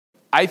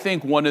I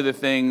think one of the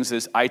things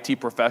as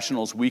IT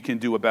professionals we can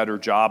do a better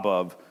job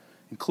of,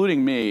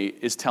 including me,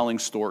 is telling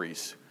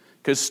stories.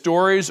 Because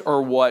stories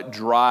are what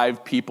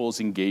drive people's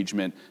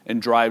engagement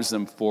and drives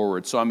them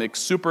forward. So I'm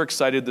super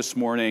excited this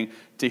morning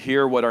to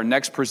hear what our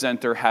next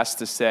presenter has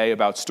to say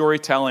about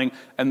storytelling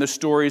and the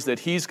stories that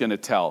he's going to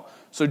tell.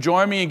 So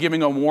join me in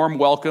giving a warm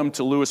welcome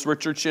to Lewis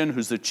Richardson,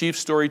 who's the Chief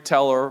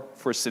Storyteller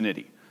for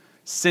Syniti.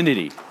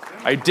 Syniti.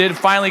 I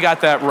finally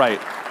got that right.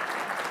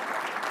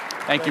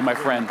 Thank you, my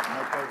friend.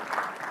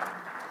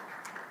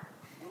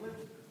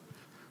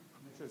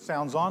 Make sure it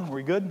sounds on.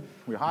 We good?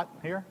 We hot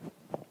here?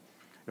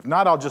 If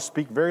not, I'll just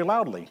speak very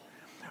loudly.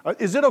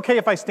 Is it okay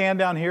if I stand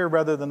down here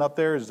rather than up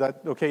there? Is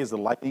that okay? Is the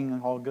lighting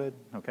all good?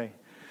 Okay.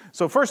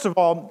 So first of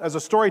all, as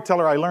a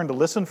storyteller, I learned to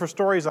listen for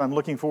stories. I'm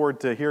looking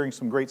forward to hearing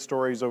some great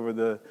stories over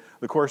the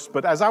course.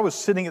 But as I was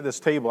sitting at this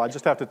table, I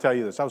just have to tell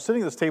you this. I was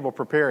sitting at this table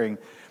preparing,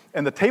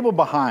 and the table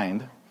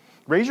behind,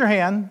 raise your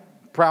hand,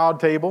 proud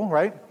table,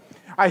 right?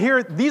 I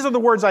hear, these are the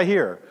words I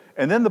hear.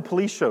 And then the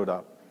police showed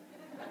up.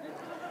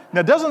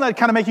 Now, doesn't that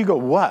kind of make you go,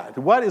 what?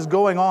 What is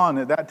going on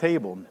at that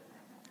table?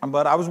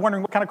 But I was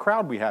wondering what kind of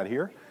crowd we had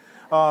here.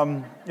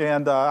 I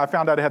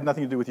found out it had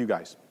nothing to do with you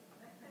guys.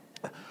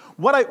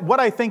 What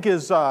I think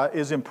is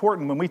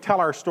important when we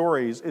tell our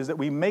stories is that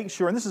we make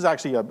sure, and this is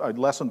actually a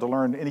lesson to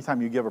learn anytime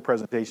you give a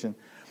presentation,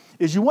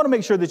 is you want to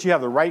make sure that you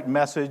have the right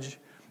message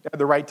at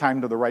the right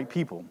time to the right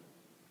people.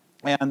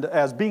 And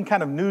as being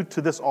kind of new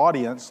to this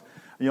audience,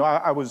 you know,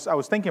 I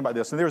was thinking about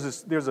this, and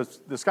there's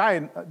this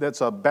guy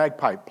that's a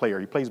bagpipe player.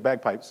 He plays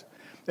bagpipes.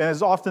 And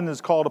as often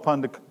is called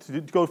upon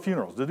to go to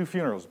funerals, to do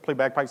funerals, play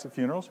bagpipes at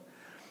funerals.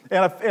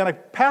 And a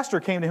pastor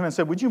came to him and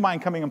said, would you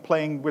mind coming and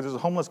playing with this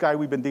homeless guy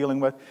we've been dealing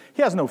with?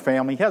 He has no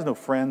family, he has no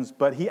friends,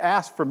 but he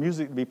asked for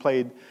music to be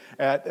played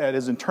at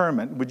his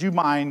interment. Would you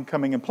mind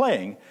coming and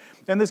playing?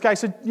 And this guy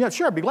said, yeah,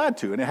 sure, I'd be glad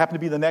to. And it happened to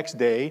be the next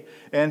day.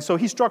 And so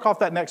he struck off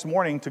that next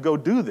morning to go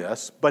do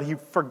this, but he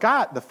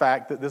forgot the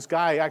fact that this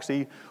guy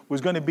actually was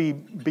going to be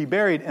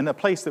buried in a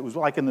place that was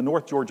like in the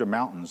North Georgia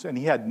mountains, and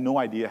he had no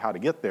idea how to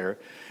get there.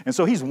 And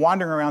so he's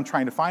wandering around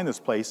trying to find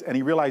this place, and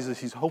he realizes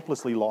he's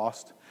hopelessly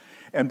lost.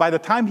 And by the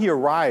time he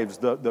arrives,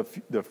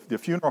 the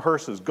funeral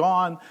hearse is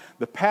gone,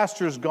 the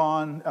pastor's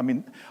gone. I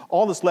mean,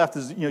 all that's left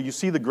is, you know, you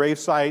see the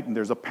gravesite, and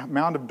there's a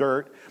mound of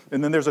dirt,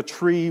 and then there's a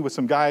tree with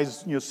some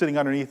guys, you know, sitting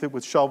underneath it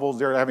with shovels.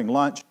 They're having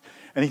lunch,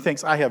 and he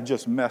thinks, I have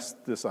just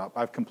messed this up.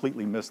 I've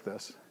completely missed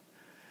this.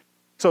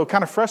 So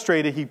kind of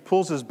frustrated, he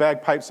pulls his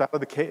bagpipes out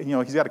of the case. You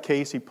know, he's got a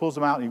case. He pulls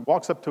them out, and he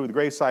walks up to the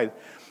graveside.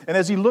 And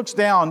as he looks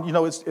down, you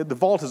know, the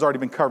vault has already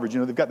been covered.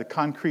 You know, they've got the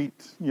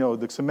concrete, you know,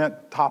 the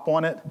cement top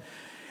on it.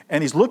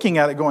 And he's looking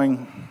at it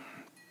going,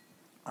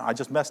 I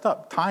just messed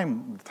up.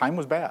 Time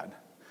was bad.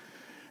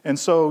 And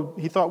so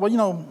he thought, well, you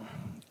know,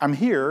 I'm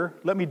here.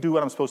 Let me do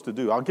what I'm supposed to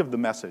do. I'll give the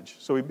message.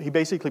 So he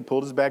basically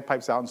pulled his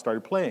bagpipes out and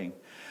started playing.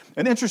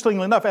 And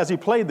interestingly enough, as he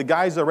played, the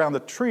guys around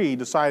the tree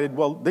decided,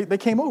 well, they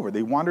came over.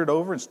 They wandered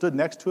over and stood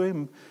next to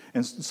him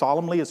and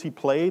solemnly as he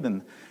played.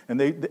 And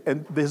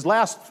his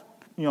last,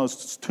 you know,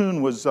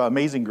 tune was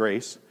Amazing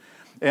Grace.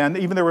 And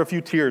even there were a few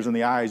tears in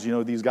the eyes, you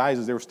know, these guys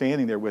as they were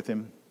standing there with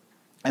him.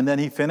 And then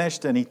he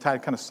finished, and he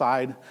kind of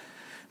sighed,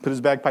 put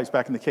his bagpipes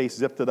back in the case,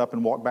 zipped it up,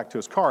 and walked back to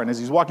his car. And as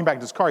he's walking back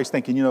to his car, he's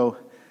thinking, you know,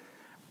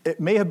 it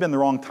may have been the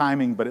wrong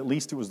timing, but at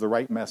least it was the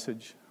right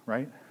message,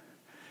 right?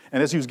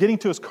 And as he was getting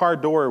to his car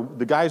door,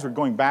 the guys were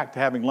going back to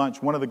having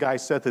lunch. One of the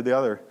guys said to the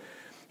other,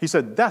 he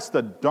said, that's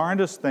the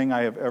darndest thing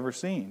I have ever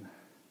seen.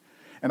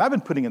 And I've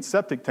been putting in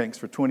septic tanks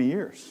for 20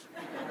 years.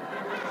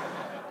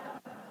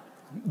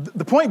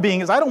 The point being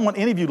is I don't want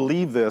any of you to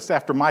leave this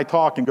after my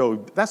talk and go,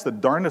 that's the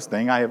darndest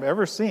thing I have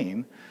ever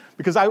seen,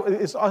 because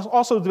it's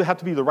also have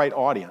to be the right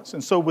audience.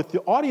 And so with the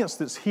audience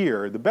that's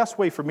here, the best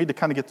way for me to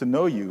kind of get to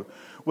know you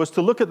was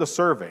to look at the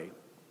survey.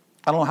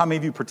 I don't know how many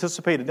of you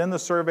participated in the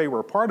survey, were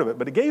a part of it,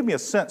 but it gave me a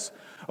sense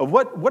of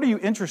what are you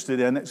interested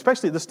in,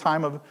 especially at this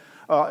time of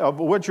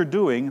what you're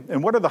doing,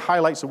 and what are the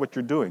highlights of what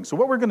you're doing. So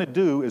what we're going to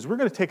do is we're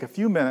going to take a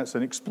few minutes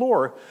and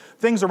explore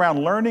things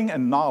around learning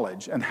and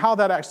knowledge and how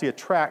that actually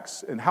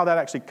attracts and how that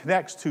actually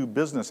connects to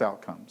business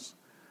outcomes.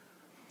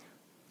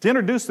 To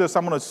introduce this,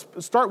 I'm going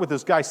to start with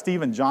this guy,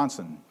 Steven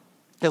Johnson.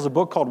 He has a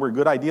book called Where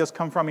Good Ideas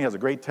Come From. He has a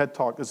great TED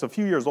Talk. It's a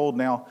few years old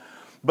now,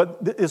 but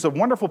it's a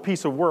wonderful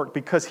piece of work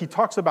because he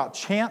talks about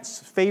chance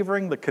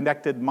favoring the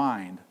connected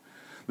mind.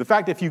 The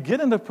fact if you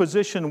get in a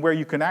position where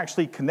you can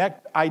actually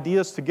connect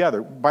ideas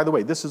together, by the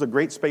way, this is a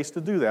great space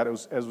to do that,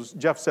 as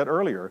Jeff said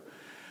earlier,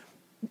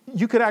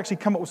 you could actually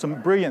come up with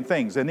some brilliant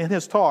things. And in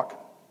his talk,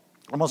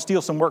 I'm going to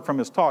steal some work from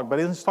his talk, but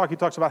in his talk he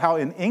talks about how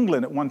in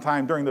England at one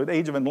time during the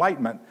Age of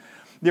Enlightenment,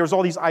 there was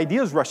all these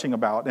ideas rushing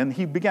about, and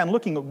he began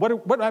looking at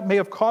what may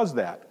have caused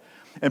that.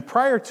 And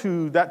prior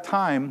to that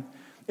time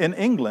in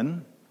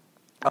England,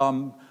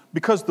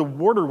 because the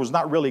water was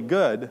not really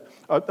good,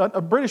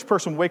 a British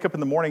person would wake up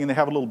in the morning and they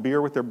have a little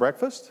beer with their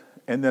breakfast,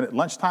 and then at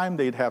lunchtime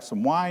they'd have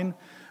some wine,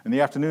 In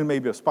the afternoon,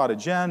 maybe a spot of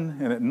gin,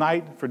 and at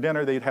night, for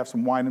dinner, they'd have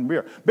some wine and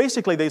beer.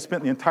 Basically, they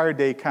spent the entire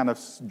day kind of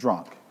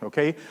drunk,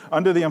 okay,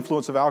 under the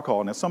influence of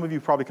alcohol. Now, some of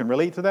you probably can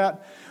relate to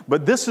that,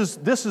 but this is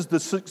the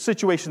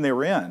situation they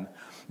were in.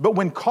 But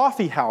when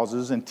coffee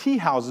houses and tea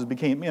houses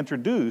became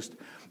introduced,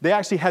 they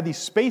actually had these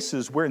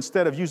spaces where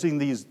instead of using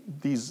these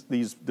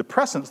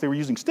depressants, they were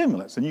using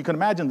stimulants. And you can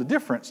imagine the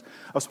difference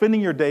of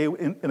spending your day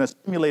in a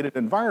stimulated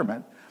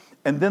environment.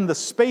 And then the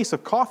space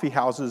of coffee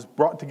houses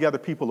brought together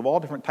people of all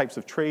different types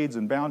of trades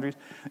and boundaries,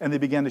 and they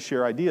began to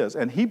share ideas.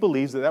 And he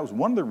believes that that was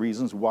one of the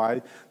reasons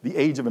why the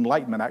Age of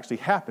Enlightenment actually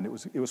happened.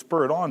 It was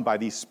spurred on by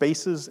these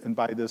spaces and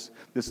by this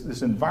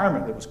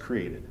environment that was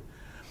created.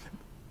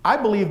 I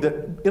believe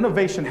that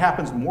innovation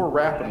happens more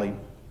rapidly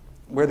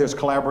where there's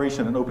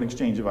collaboration and open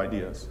exchange of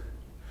ideas.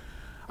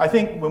 I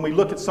think when we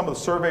look at some of the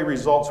survey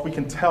results, we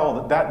can tell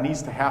that that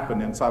needs to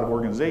happen inside of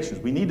organizations.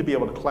 We need to be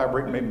able to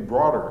collaborate maybe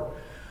broader.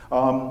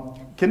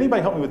 Can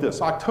anybody help me with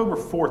this? October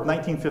 4th,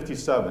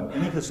 1957.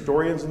 Any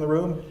historians in the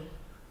room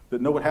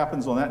that know what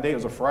happens on that day? It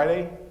was a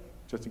Friday,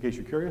 just in case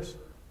you're curious.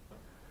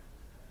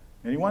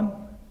 Anyone?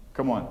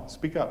 Come on,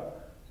 speak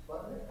up.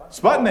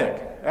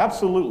 Sputnik,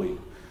 absolutely.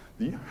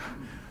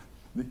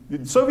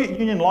 The Soviet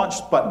Union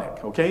launched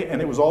Sputnik, okay,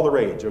 and it was all the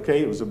rage,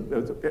 okay?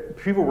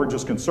 People were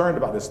just concerned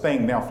about this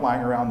thing now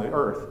flying around the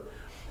Earth.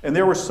 And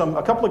there were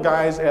a couple of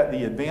guys at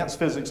the Advanced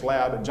Physics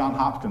Lab at Johns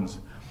Hopkins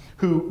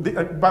who,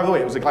 by the way,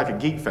 it was like a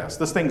geek fest.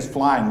 This thing's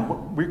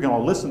flying. We're going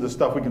to listen to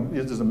stuff.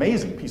 It's this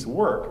amazing piece of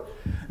work.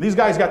 And these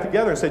guys got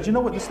together and said, you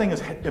know what, this thing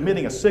is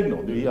emitting a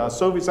signal. The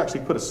Soviets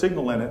actually put a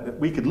signal in it that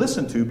we could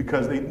listen to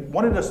because they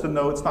wanted us to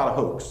know it's not a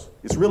hoax.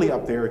 It's really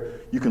up there.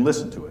 You can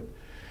listen to it.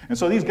 And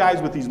so these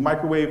guys with these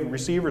microwave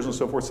receivers and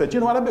so forth said, you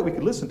know what, I bet we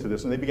could listen to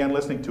this. And they began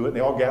listening to it. And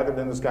they all gathered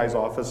in this guy's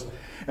office.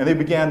 And they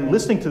began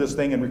listening to this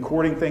thing and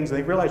recording things. And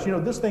they realized, you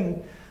know, this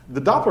thing, the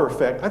Doppler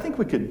effect, I think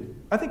we could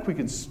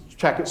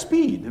track its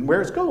speed and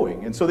where it's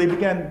going. And so they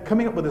began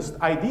coming up with this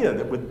idea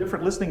that with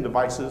different listening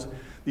devices,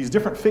 these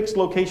different fixed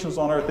locations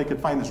on Earth, they could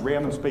find this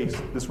random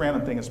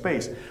thing in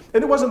space.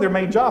 And it wasn't their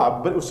main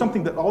job, but it was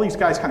something that all these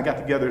guys kind of got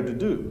together to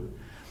do.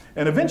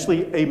 And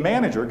eventually a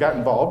manager got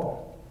involved,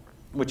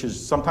 which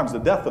is sometimes the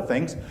death of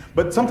things,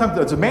 but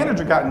sometimes a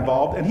manager got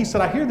involved, and he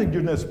said, I hear that you're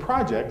doing this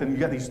project, and you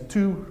got these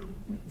two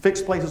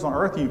fixed places on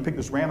Earth, and you pick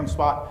this random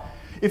spot.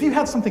 If you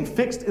had something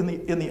fixed in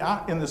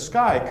the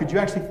sky, could you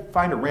actually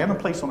find a random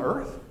place on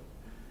Earth?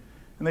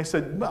 And they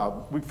said,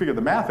 well, we figured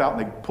the math out,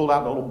 and they pulled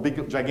out a little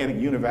big, gigantic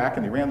UNIVAC,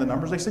 and they ran the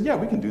numbers. They said, yeah,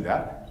 we can do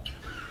that.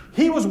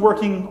 He was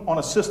working on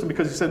a system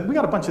because he said, we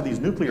got a bunch of these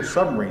nuclear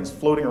submarines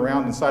floating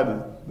around inside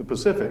the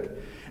Pacific,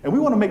 and we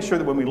want to make sure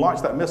that when we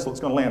launch that missile, it's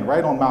going to land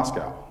right on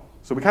Moscow.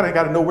 So we kind of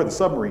got to know where the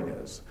submarine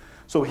is.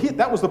 So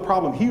that was the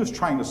problem he was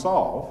trying to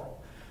solve.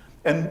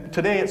 And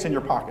today it's in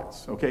your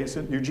pockets, okay? It's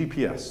in your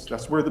GPS.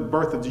 That's where the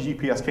birth of the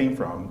GPS came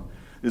from,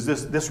 is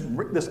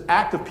this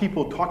act of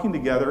people talking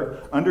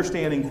together,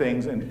 understanding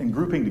things, and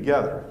grouping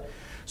together.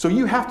 So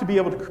you have to be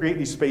able to create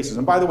these spaces.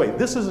 And by the way,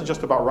 this isn't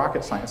just about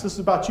rocket science. This is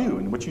about you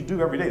and what you do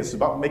every day. This is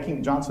about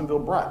making Johnsonville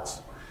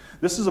brats.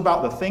 This is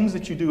about the things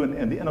that you do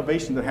and the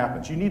innovation that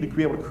happens. You need to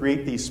be able to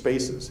create these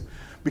spaces.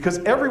 Because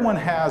everyone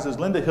has, as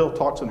Linda Hill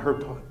talks in her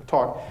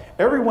talk,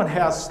 everyone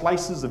has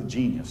slices of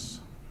genius,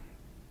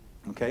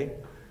 okay?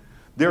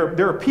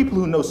 There are people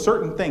who know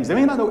certain things. They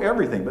may not know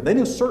everything, but they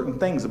know certain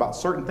things about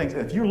certain things.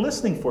 And if you're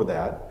listening for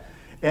that,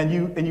 and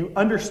you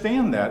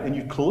understand that, and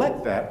you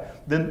collect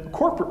that, then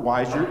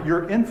corporate-wise,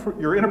 your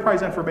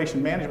enterprise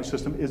information management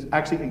system is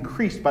actually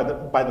increased by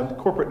the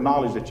corporate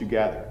knowledge that you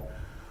gather.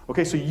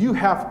 Okay, so you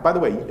have, by the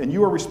way, and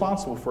you are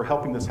responsible for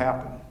helping this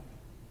happen.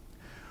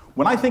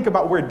 When I think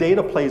about where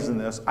data plays in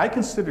this, I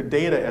consider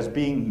data as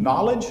being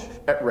knowledge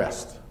at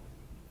rest.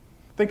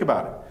 Think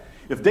about it.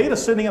 If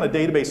data's sitting in a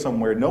database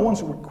somewhere, no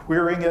one's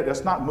querying it,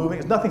 it's not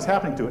moving, nothing's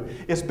happening to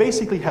it, it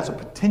basically has a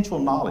potential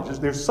knowledge.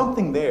 There's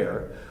something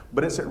there,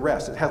 but it's at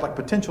rest. It has like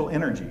potential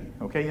energy.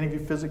 Okay, any of you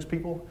physics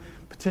people?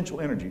 Potential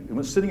energy. It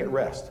was sitting at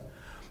rest.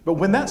 But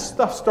when that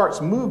stuff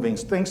starts moving,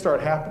 things start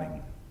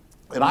happening.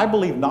 And I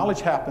believe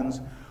knowledge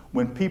happens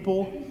when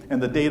people and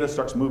the data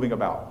starts moving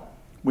about.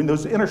 When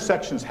those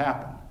intersections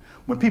happen.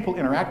 When people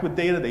interact with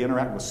data, they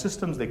interact with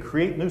systems, they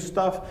create new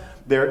stuff.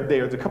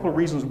 There's a couple of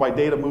reasons why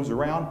data moves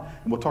around,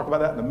 and we'll talk about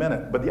that in a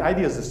minute. But the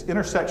idea is this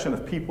intersection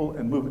of people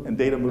and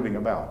data moving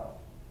about.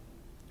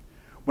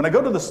 When I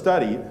go to the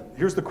study,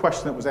 here's the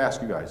question that was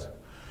asked you guys.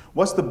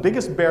 What's the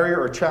biggest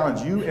barrier or challenge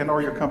you and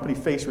or your company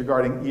face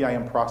regarding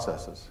EIM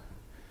processes?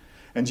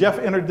 And Jeff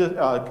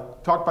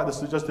talked about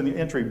this just in the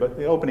entry, but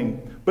the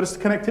opening, but it's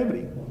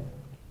connectivity.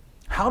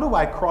 How do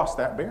I cross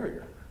that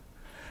barrier?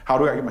 How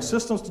do I get my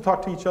systems to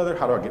talk to each other?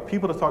 How do I get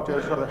people to talk to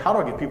each other? How do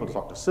I get people to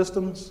talk to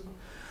systems?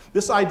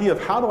 This idea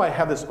of how do I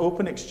have this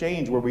open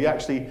exchange where we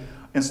actually,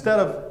 instead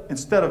of, in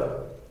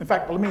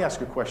fact, let me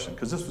ask you a question,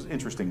 because this was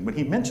interesting. When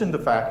he mentioned the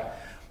fact,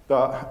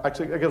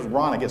 actually, I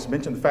guess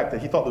mentioned the fact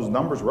that he thought those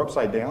numbers were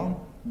upside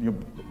down. You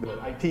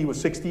know, IT was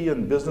 60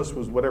 and business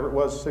was whatever it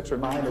was, 6 or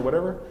 9 or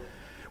whatever.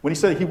 When he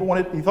said he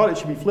thought it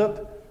should be flipped,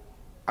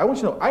 I want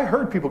you to know, I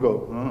heard people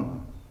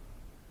go,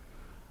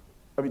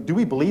 I mean, do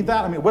we believe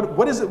that? I mean,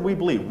 what is it we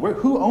believe?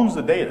 Who owns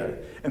the data?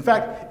 In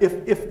fact,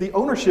 if the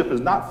ownership is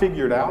not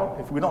figured out,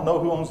 if we don't know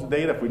who owns the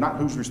data, if we're not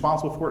who's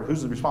responsible for it,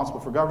 who's responsible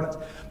for governance,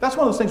 that's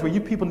one of those things where you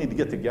people need to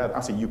get together.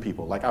 I say you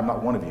people, like I'm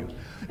not one of you.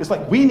 It's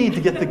like we need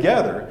to get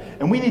together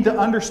and we need to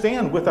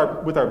understand with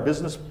our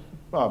business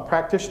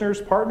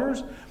practitioners,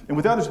 partners, and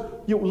with others,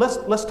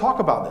 let's talk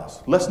about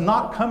this. Let's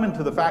not come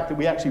into the fact that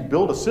we actually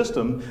build a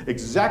system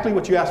exactly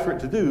what you asked for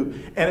it to do,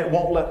 and it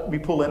won't let me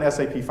pull in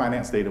SAP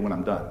finance data when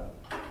I'm done.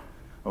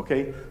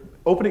 Okay?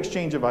 Open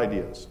exchange of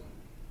ideas.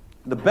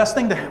 The best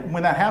thing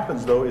when that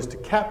happens, though, is to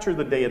capture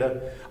the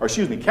data, or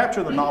excuse me,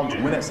 capture the knowledge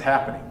when it's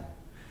happening.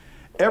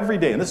 Every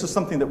day, and this is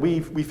something that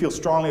we feel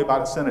strongly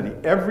about at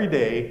Syniti, every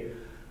day,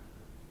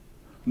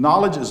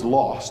 knowledge is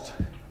lost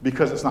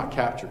because it's not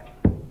captured.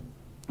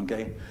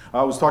 Okay?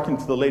 I was talking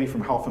to the lady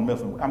from Halfin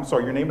Mifflin. I'm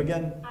sorry, your name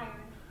again?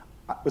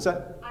 Iris. What's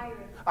that? Iris.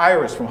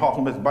 Iris from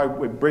Halfin Mifflin. By the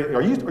way,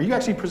 are you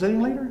actually presenting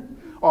later?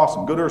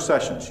 Awesome. Go to her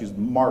session. She's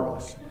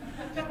marvelous.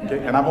 Okay?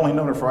 And I've only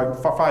known her for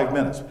 5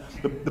 minutes.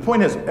 The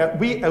point is,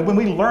 when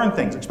we learn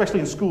things, especially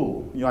in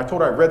school, I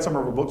told her I read some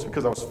of her books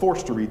because I was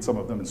forced to read some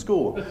of them in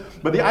school.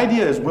 But the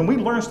idea is, when we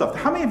learn stuff,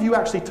 how many of you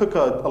actually took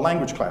a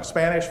language class,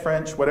 Spanish,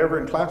 French, whatever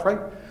in class, right?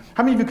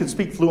 How many of you could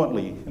speak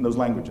fluently in those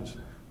languages?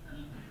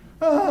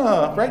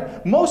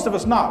 Right? Most of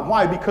us not.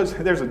 Why? Because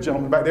there's a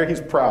gentleman back there,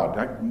 he's proud,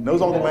 right?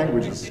 Knows all the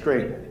languages, it's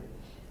great.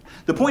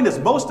 The point is,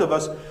 most of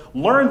us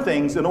learn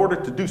things in order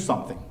to do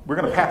something. We're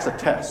going to pass a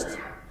test,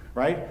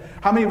 right?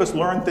 How many of us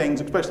learn things,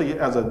 especially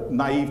as a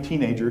naive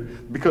teenager,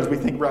 because we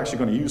think we're actually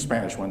going to use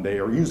Spanish one day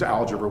or use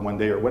algebra one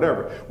day or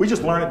whatever? We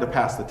just learn it to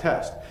pass the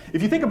test.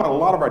 If you think about a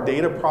lot of our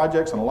data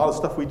projects and a lot of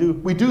stuff we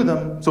do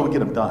them so we get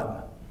them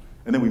done,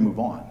 and then we move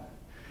on.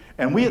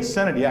 And we at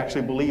Syniti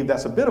actually believe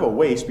that's a bit of a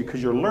waste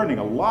because you're learning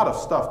a lot of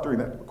stuff during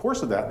the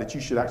course of that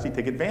you should actually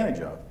take advantage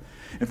of.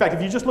 In fact,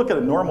 if you just look at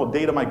a normal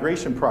data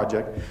migration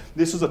project,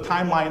 this is a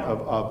timeline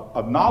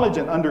of knowledge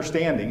and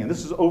understanding, and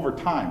this is over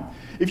time.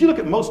 If you look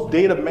at most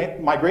data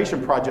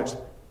migration projects,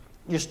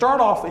 you start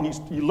off and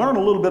you learn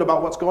a little bit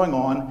about what's going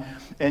on,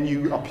 and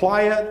you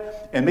apply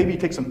it, and maybe you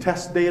take some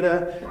test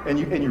data, and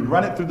you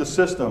run it through the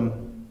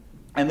system.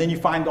 And then you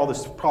find all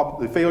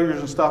the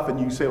failures and stuff, and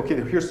you say, okay,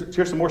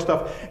 here's some more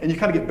stuff, and you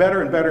kind of get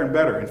better and better and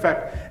better. In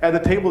fact, at the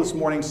table this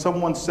morning,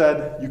 someone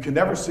said, you can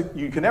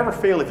never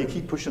fail if you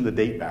keep pushing the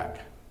date back.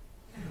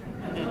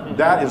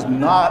 That is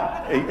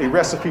not a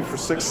recipe for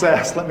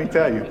success, let me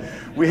tell you.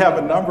 We have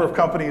a number of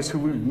companies who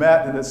we've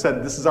met and that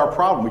said, this is our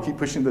problem, we keep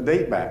pushing the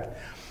date back.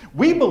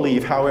 We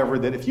believe, however,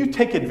 that if you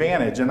take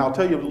advantage, and I'll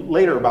tell you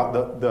later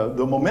about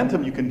the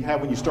momentum you can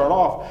have when you start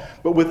off,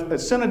 but with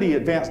Syniti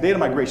Advanced Data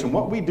Migration,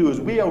 what we do is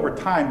we, over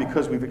time,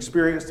 because we've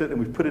experienced it and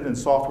we've put it in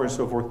software and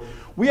so forth,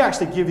 we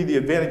actually give you the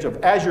advantage of,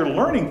 as you're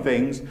learning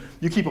things,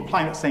 you keep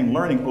applying that same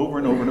learning over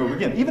and over and over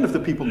again. Even if the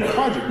people in the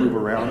project move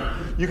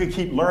around, you can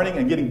keep learning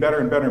and getting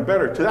better and better and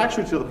better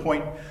to the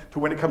point to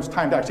when it comes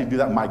time to actually do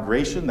that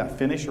migration, that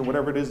finish, or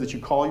whatever it is that you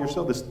call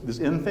yourself, this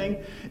end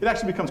thing, it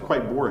actually becomes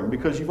quite boring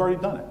because you've already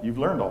done it. You've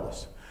learned all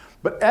this.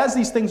 But as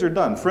these things are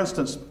done, for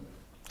instance,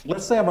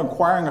 let's say I'm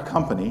acquiring a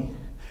company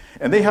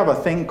and they have a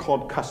thing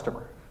called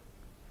customer.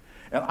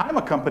 And I'm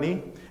a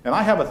company and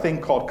I have a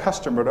thing called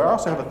customer, but I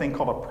also have a thing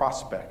called a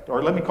prospect,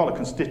 or let me call it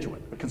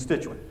constituent, a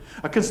constituent.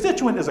 A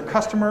constituent is a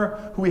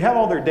customer who we have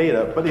all their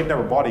data, but they've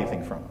never bought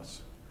anything from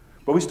us.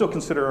 But we still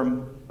consider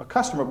them a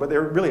customer, but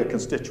they're really a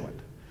constituent.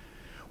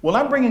 Well,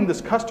 I'm bringing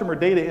this customer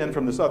data in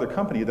from this other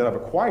company that I've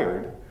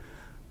acquired.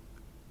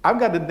 I've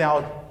got to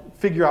now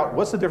figure out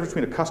what's the difference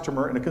between a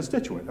customer and a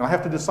constituent. And I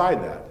have to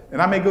decide that.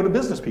 And I may go to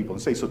business people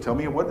and say, so tell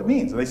me what it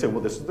means. And they say,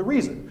 well, this is the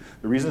reason.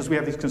 The reason is we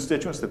have these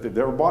constituents that they've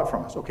never bought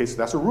from us. Okay, so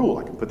that's a rule.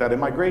 I can put that in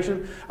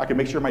migration. I can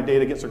make sure my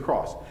data gets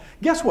across.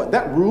 Guess what?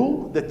 That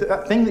rule,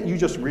 that thing that you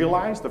just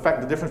realized, the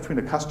fact the difference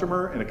between a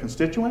customer and a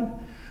constituent,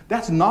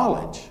 that's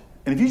knowledge.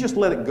 And if you just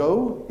let it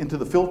go into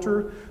the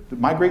filter to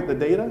migrate the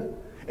data,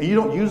 and you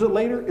don't use it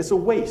later, it's a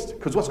waste.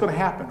 Because what's going to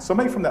happen?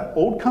 Somebody from that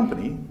old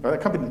company, or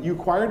that company that you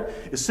acquired,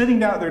 is sitting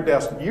down at their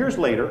desk years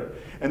later,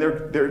 and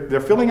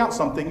they're filling out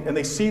something, and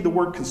they see the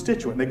word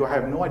constituent, and they go, I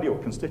have no idea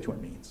what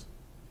constituent means.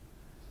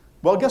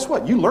 Well, guess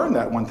what? You learned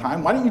that one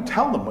time. Why don't you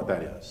tell them what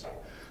that is?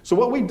 So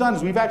what we've done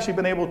is we've actually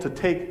been able to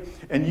take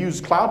and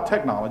use cloud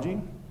technology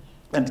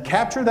and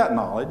capture that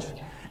knowledge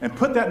and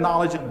put that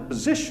knowledge in a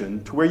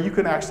position to where you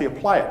can actually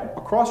apply it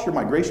across your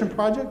migration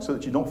project so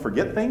that you don't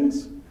forget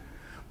things.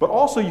 But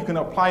also you can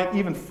apply it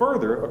even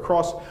further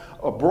across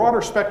a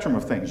broader spectrum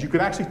of things. You can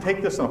actually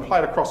take this and apply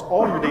it across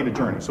all your data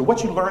journeys. So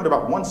what you learned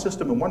about one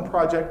system and one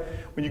project,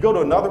 when you go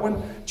to another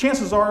one,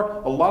 chances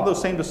are a lot of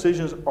those same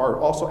decisions are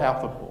also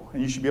applicable,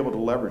 and you should be able to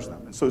leverage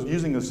them. And so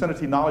using the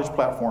Syniti Knowledge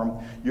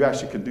Platform, you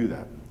actually can do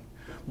that.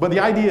 But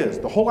the idea is,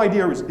 the whole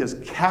idea is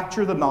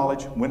capture the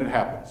knowledge when it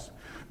happens.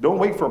 Don't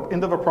wait for the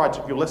end of a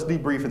project. Let's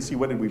debrief and see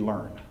what did we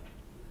learn,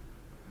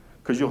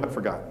 because you'll have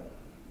forgotten.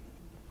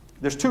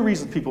 There's two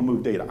reasons people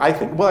move data, I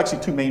think. Well,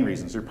 actually, two main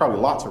reasons. There are probably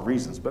lots of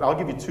reasons, but I'll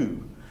give you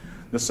two.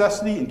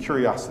 Necessity and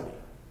curiosity.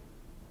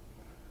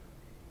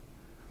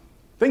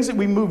 Things that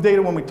we move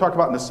data when we talk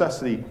about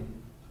necessity,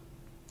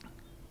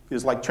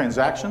 is like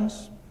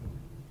transactions.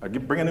 I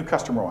bring a new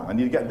customer on. I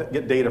need to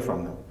get data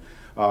from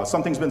them.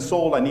 Something's been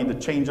sold. I need to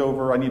change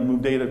over. I need to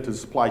move data to the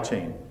supply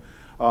chain.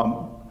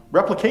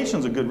 Replication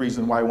is a good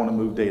reason why I want to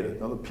move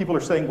data. People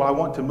are saying, well, I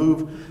want to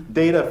move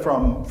data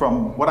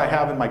from what I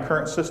have in my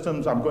current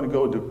systems. I'm going to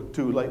go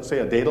to like, say,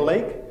 a data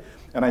lake,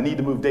 and I need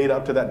to move data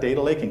up to that data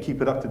lake and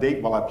keep it up to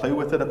date while I play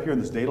with it up here in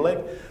this data lake.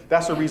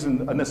 That's a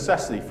reason, a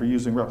necessity for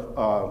using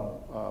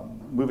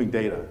moving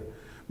data.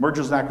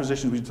 Mergers and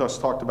acquisitions we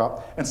just talked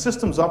about, and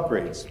systems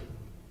upgrades.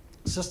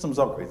 Systems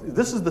upgrades.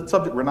 This is the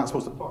subject we're not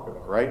supposed to talk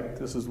about, right?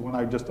 This is when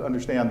I just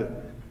understand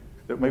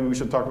that maybe we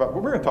should talk about,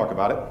 but we're going to talk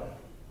about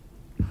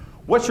it.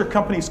 What's your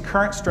company's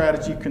current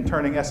strategy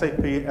concerning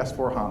SAP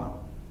S/4HANA?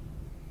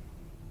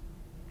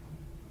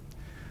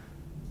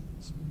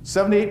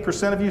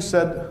 78% of you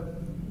said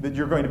that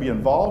you're going to be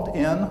involved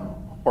in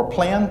or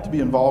plan to be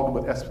involved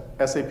with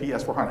SAP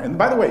S/4HANA. And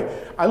by the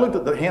way, I looked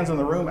at the hands in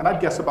the room, and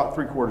I'd guess about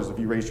 3/4 of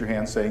you raised your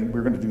hand saying,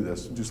 we're going to do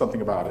this, do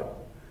something about it.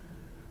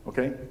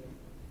 Okay?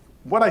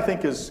 What I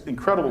think is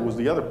incredible was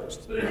the other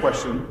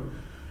question.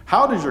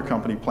 How does your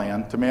company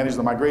plan to manage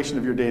the migration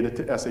of your data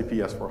to SAP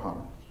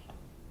S/4HANA?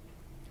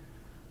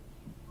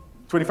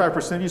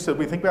 25% of you said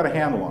we think we got a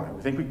handle on it.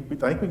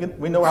 I think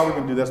we know how we're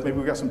going to do this. Maybe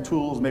we got some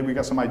tools. Maybe we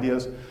got some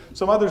ideas.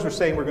 Some others are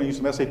saying we're going to use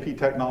some SAP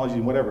technology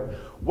and whatever.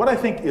 What I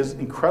think is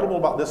incredible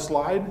about this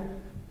slide,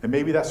 and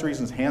maybe that's the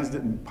reason hands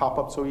didn't pop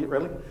up so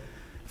readily,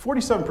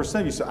 47%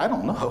 of you said, I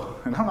don't know,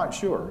 and I'm not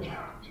sure.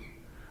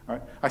 All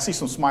right? I see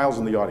some smiles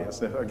in the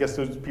audience. I guess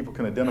those people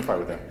can identify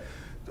with that.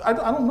 I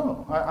don't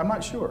know. I'm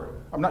not sure.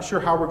 I'm not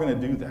sure how we're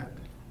going to do that.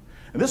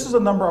 And this is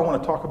a number I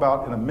want to talk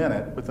about in a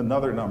minute with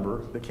another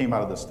number that came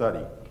out of the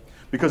study.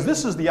 Because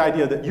this is the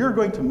idea that you're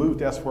going to move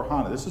to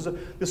S/4HANA.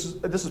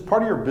 This is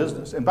part of your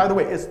business. And by the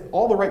way, it's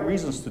all the right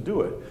reasons to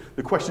do it.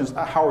 The question is,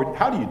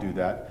 how do you do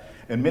that?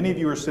 And many of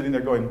you are sitting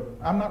there going,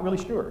 I'm not really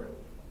sure.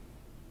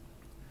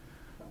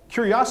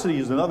 Curiosity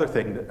is another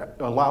thing that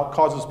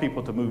causes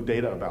people to move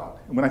data about.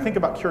 And when I think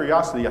about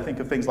curiosity, I think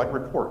of things like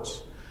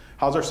reports.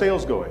 How's our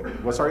sales going?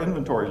 What's our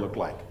inventory look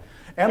like?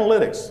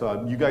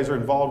 Analytics, you guys are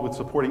involved with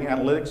supporting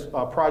analytics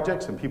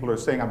projects, and people are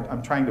saying,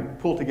 I'm trying to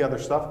pull together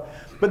stuff.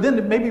 But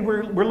then maybe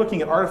we're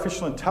looking at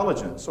artificial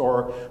intelligence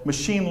or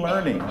machine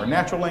learning or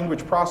natural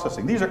language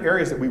processing. These are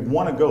areas that we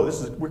want to go.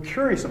 We're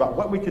curious about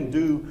what we can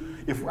do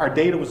if our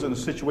data was in a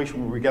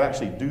situation where we could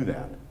actually do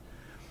that.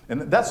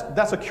 And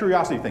that's a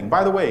curiosity thing.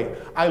 By the way,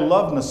 I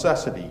love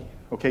necessity.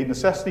 Okay,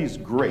 necessity is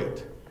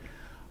great.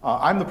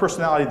 I'm the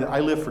personality that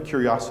I live for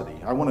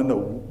curiosity. I want to know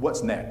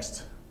what's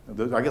next.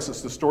 I guess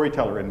it's the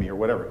storyteller in me or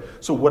whatever.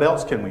 So what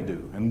else can we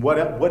do? And what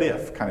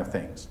if kind of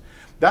things.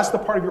 That's the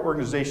part of your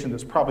organization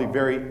that's probably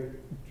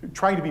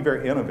trying to be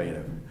very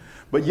innovative.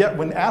 But yet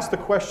when asked the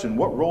question,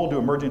 what role do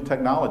emerging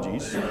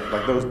technologies,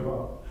 like those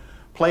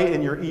play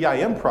in your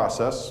EIM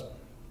process,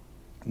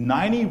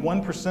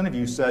 91% of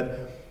you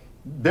said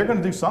they're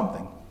going to do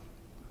something.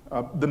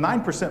 The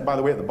 9%, by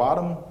the way, at the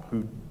bottom,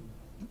 who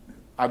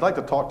I'd like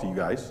to talk to you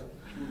guys,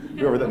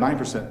 whoever that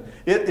 9%.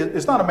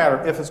 It's not a matter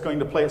of if it's going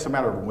to play, it's a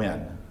matter of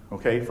when.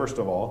 Okay, first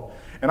of all.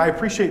 And I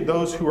appreciate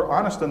those who are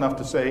honest enough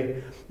to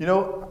say, you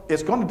know,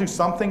 it's going to do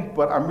something,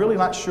 but I'm really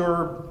not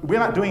sure. We're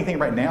not doing anything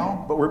right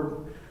now, but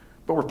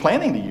we're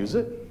planning to use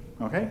it.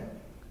 Okay?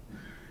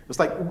 It's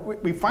like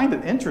we find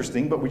it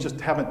interesting, but we just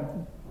haven't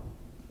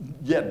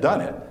yet done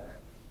it.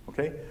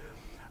 Okay?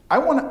 I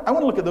want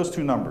to look at those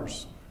two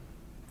numbers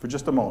for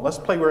just a moment. Let's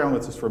play around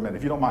with this for a minute,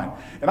 if you don't mind.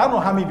 And I don't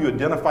know how many of you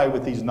identify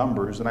with these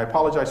numbers, and I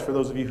apologize for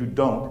those of you who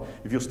don't.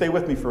 If you'll stay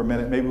with me for a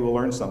minute, maybe we'll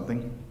learn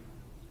something.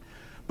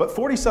 But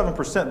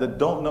 47% that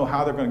don't know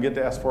how they're going to get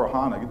to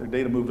S/4HANA, get their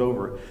data moved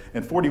over,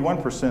 and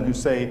 41% who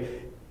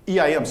say,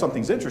 EIM,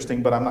 something's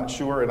interesting, but I'm not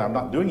sure and I'm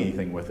not doing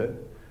anything with it.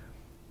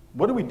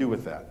 What do we do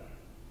with that?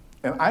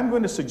 And I'm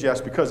going to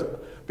suggest, because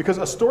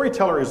a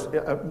storyteller is,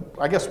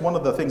 I guess one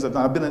of the things I've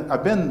done,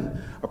 I've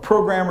been a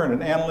programmer and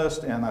an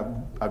analyst, and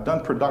I've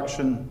done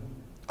production,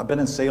 I've been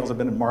in sales, I've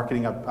been in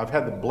marketing, I've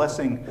had the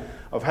blessing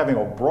of having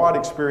a broad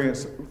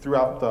experience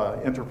throughout the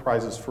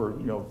enterprises for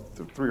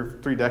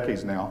three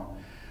decades now.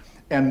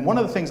 And one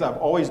of the things I've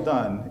always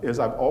done is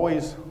I've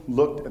always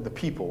looked at the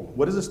people.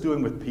 What is this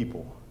doing with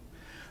people?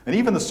 And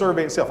even the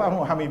survey itself, I don't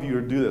know how many of you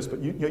do this,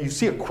 but you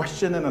see a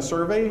question in a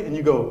survey and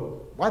you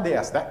go, why'd they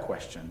ask that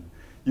question?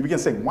 You begin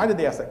saying, why did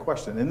they ask that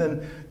question? And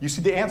then you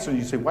see the answer and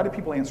you say, why did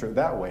people answer it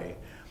that way?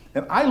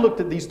 And I looked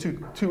at these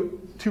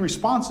two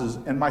responses,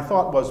 and my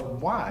thought was,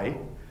 why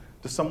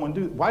does someone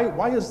do,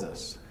 why is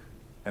this?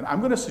 And I'm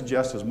going to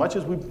suggest, as much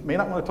as we may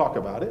not want to talk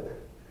about it,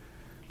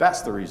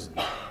 that's the reason.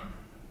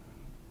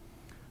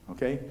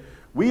 Okay?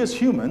 We as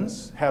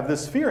humans have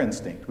this fear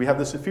instinct. We have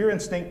this fear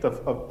instinct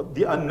of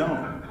the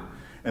unknown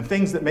and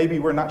things that maybe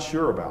we're not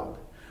sure about.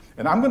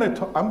 And I'm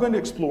going to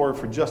explore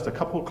for just a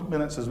couple of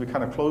minutes as we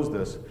kind of close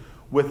this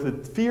with the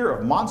fear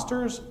of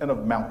monsters and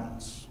of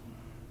mountains.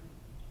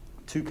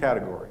 Two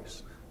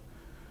categories.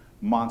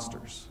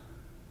 Monsters.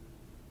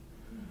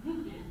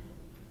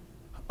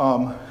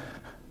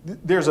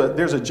 There's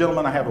a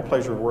gentleman I have a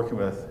pleasure of working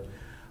with.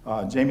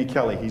 Jamie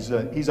Kelly. He's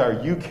our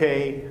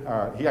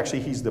UK,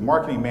 he's the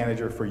marketing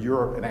manager for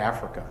Europe and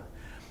Africa.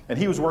 And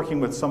he was working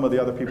with some of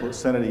the other people at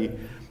Syniti,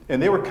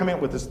 and they were coming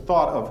up with this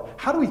thought of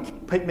how do we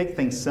make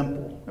things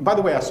simple? And by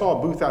the way, I saw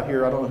a booth out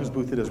here, I don't know whose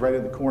booth it is, right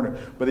in the corner,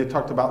 but they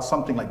talked about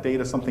something like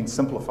data, something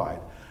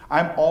simplified.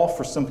 I'm all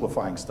for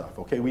simplifying stuff,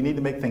 okay? We need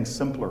to make things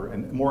simpler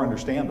and more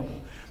understandable.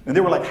 And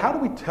they were like, how do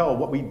we tell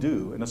what we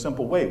do in a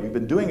simple way? We've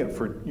been doing it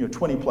for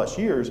 20 plus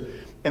years,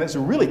 and it's a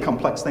really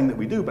complex thing that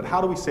we do, but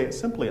how do we say it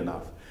simply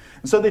enough?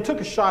 And so they took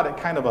a shot at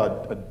kind of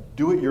a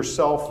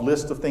do-it-yourself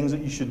list of things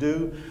that you should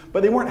do,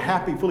 but they weren't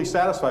happy, fully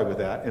satisfied with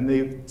that,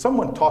 and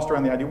someone tossed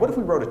around the idea, what if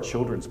we wrote a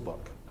children's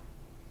book?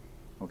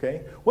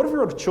 Okay? What if we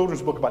wrote a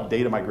children's book about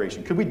data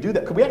migration? Could we do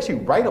that? Could we actually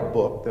write a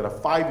book that a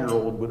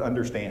 5-year-old would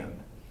understand?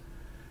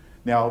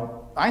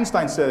 Now,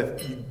 Einstein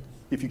said,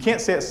 if you can't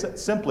say it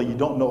simply, you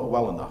don't know it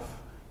well enough.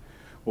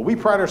 Well, we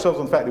pride ourselves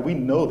on the fact that we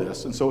know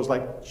this, and so it's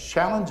like,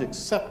 challenge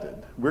accepted.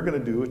 We're going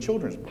to do a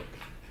children's book.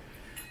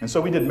 And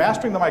so we did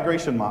Mastering the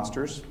Migration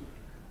Monsters.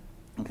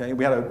 Okay,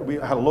 we had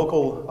a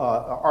local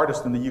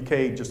artist in the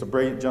UK, just a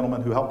brilliant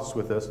gentleman who helped us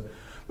with this.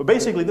 But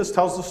basically, this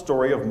tells the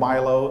story of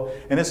Milo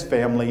and his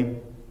family.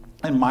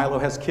 And Milo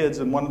has kids,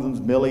 and one of them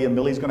is Millie, and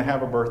Millie's going to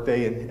have a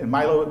birthday, and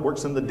Milo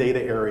works in the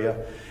data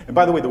area. And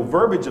by the way, the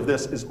verbiage of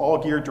this is all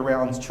geared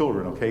around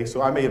children, okay?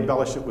 So I may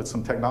embellish it with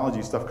some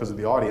technology stuff because of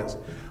the audience,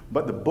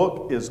 but the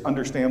book is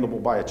understandable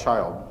by a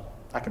child.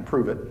 I can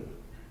prove it.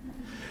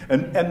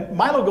 And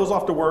Milo goes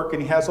off to work,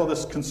 and he has all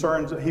this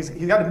concerns. He's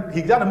got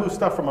to move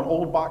stuff from an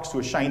old box to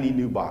a shiny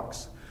new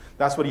box.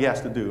 That's what he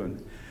has to do.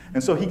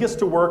 And so he gets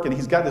to work, and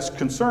he's got this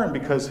concern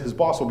because his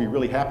boss will be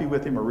really happy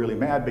with him or really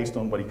mad based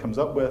on what he comes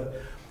up with.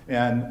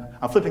 And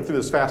I'm flipping through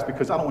this fast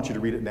because I don't want you to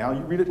read it now.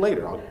 You read it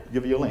later. I'll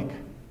give you a link.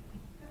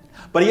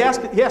 But he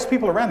asked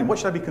people around him, what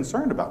should I be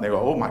concerned about? And they go,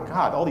 oh my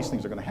God, all these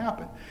things are going to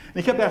happen. And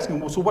he kept asking,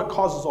 well, so what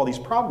causes all these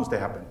problems to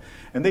happen?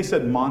 And they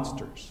said,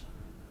 monsters.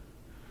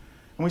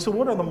 And we said,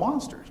 what are the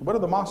monsters? What are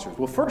the monsters?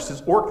 Well, first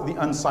is Orc the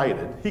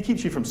Unsighted. He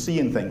keeps you from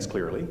seeing things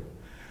clearly.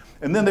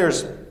 And then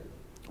there's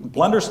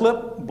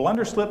Blunderslip.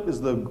 Blunderslip is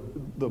the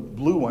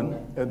blue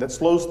one that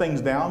slows things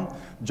down.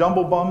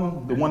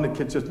 Jumblebum, the one that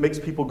just makes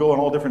people go in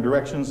all different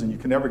directions and you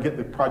can never get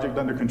the project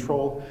under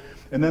control.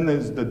 And then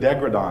there's the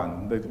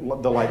Degradon,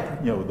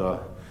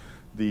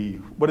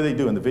 what do they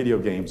do in the video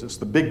games? It's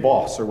the big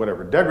boss or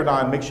whatever.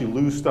 Degradon makes you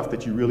lose stuff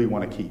that you really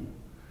want to keep.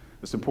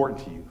 It's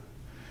important to you.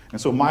 And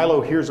so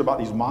Milo hears about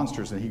these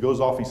monsters, and he goes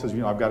off. He says,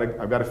 I've got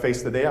to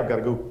face the day. I've got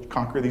to go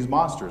conquer these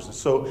monsters. And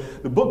so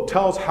the book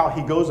tells how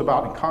he goes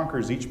about and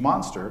conquers each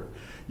monster,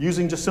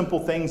 using just simple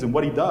things and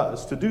what he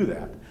does to do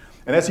that.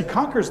 And as he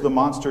conquers the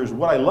monsters,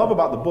 what I love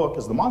about the book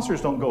is the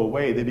monsters don't go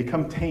away; they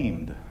become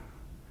tamed.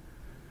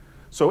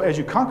 So as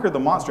you conquer the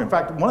monster, in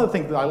fact, one of the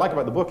things that I like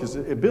about the book is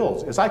it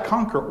builds. As I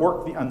conquer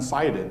Orc the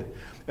Unsighted,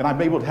 and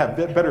I'm able to have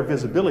better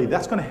visibility,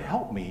 that's going to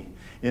help me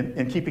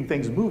in keeping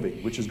things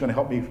moving, which is going to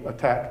help me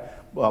attack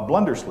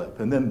Blunderslip.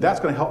 And then that's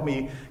going to help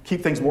me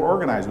keep things more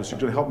organized, which is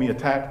going to help me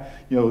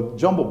attack,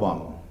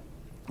 Jumblebum.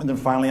 And then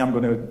finally, I'm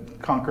going to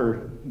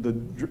conquer the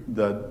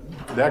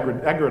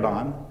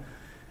Degradon.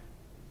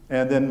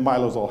 And then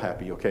Milo's all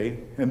happy, okay?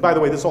 And by the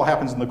way, this all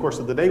happens in the course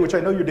of the day, which I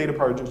know your data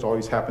projects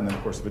always happen in the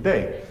course of a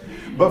day.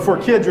 But for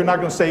kids, you're not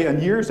going to say,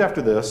 and years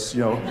after this,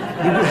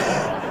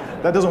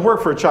 that doesn't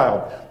work for a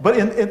child. But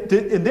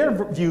in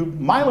their view,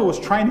 Milo was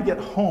trying to get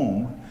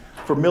home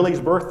for Millie's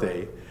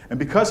birthday. And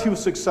because he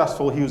was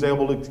successful, he was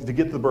able to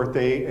get to the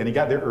birthday, and he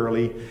got there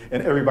early,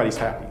 and everybody's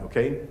happy,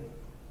 okay?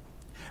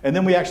 And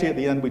then we actually, at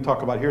the end, we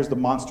talk about, here's the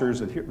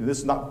monsters, and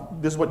this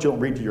is what you don't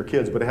read to your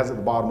kids, but it has at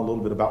the bottom a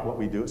little bit about what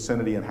we do at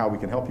Syniti and how we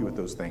can help you with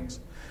those things.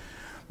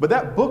 But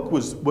that book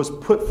was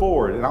put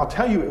forward, and I'll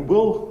tell you, it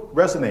will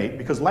resonate,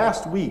 because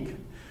last week,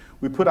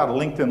 we put out a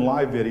LinkedIn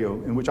Live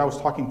video in which I was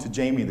talking to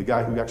Jamie, the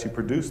guy who actually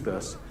produced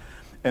this.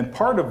 And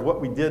part of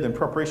what we did in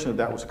preparation of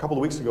that was a couple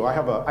of weeks ago. I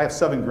have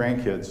 7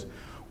 grandkids.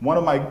 One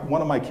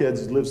of my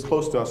kids lives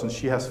close to us, and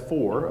she has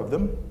 4 of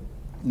them,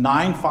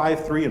 9,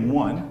 5, 3, and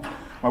 1.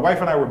 My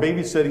wife and I were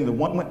babysitting. The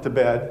one went to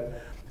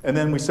bed, and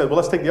then we said, well,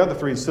 let's take the other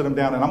 3 and sit them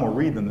down, and I'm going to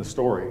read them the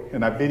story.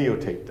 And I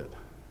videotaped it.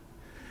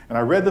 And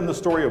I read them the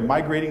story of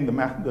migrating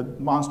the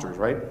monsters,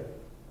 right?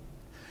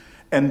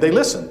 And they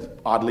listened,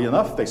 oddly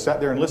enough. They sat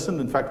there and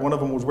listened. In fact, one of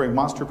them was wearing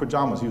monster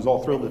pajamas. He was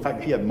all thrilled with the fact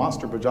that he had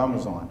monster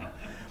pajamas on.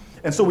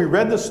 And so we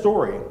read this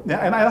story,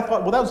 and I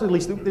thought, well, that was at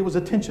least, there was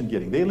attention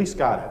getting. They at least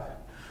got it.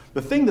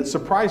 The thing that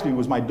surprised me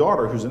was my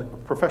daughter, who's a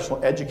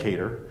professional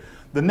educator.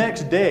 The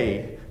next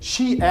day,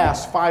 she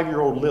asked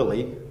 5-year-old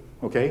Lily,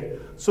 okay,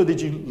 so did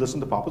you listen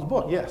to Papa's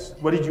book? Yes.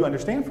 What did you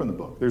understand from the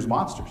book? There's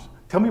monsters.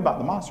 Tell me about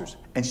the monsters.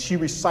 And she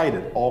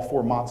recited all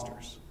 4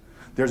 monsters.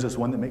 There's this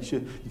one that makes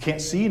you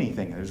can't see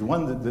anything. There's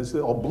one that's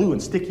all blue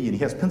and sticky, and he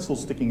has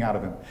pencils sticking out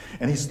of him.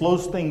 And he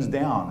slows things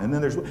down. And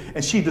then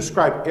and she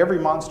described every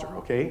monster,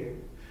 okay?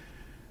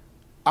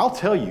 I'll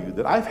tell you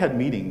that I've had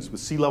meetings with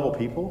C-level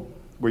people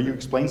where you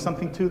explain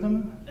something to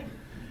them,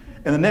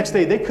 and the next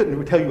day they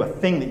couldn't tell you a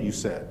thing that you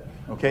said,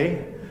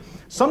 okay?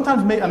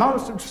 Sometimes, and I'm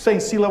not saying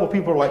C-level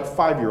people are like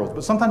 5-year-olds,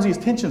 but sometimes the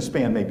attention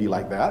span may be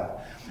like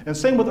that. And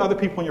same with other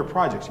people in your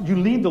projects. You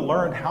need to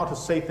learn how to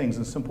say things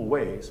in simple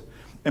ways.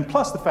 And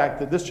plus the fact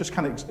that this just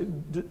kind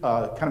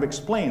of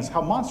explains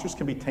how monsters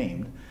can be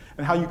tamed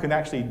and how you can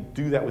actually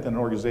do that within an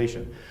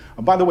organization.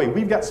 By the way,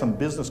 we've got some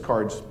business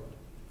cards.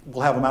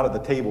 We'll have them out at the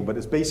table, but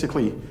it's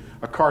basically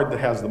a card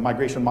that has the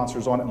migration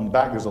monsters on it. On the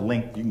back, there's a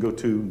link you can go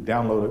to,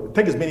 download it.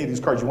 Take as many of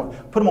these cards you want.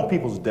 Put them on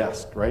people's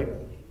desk, right?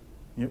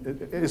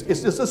 It's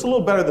a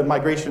little better than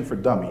migration for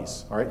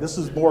dummies, all right? This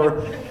is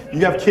more, you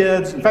have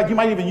kids. In fact, you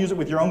might even use it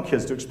with your own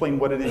kids to explain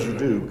what it is you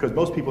do, because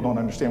most people don't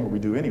understand what we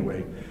do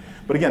anyway.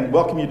 But again,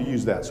 welcome you to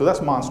use that. So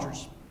that's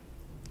monsters.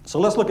 So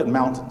let's look at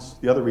mountains,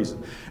 the other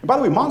reason. And by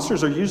the way,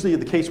 monsters are usually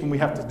the case when we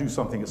have to do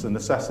something. It's a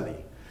necessity.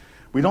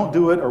 We don't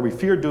do it or we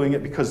fear doing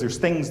it because there's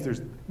things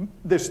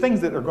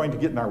that are going to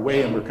get in our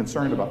way and we're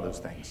concerned about those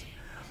things.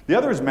 The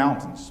other is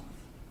mountains.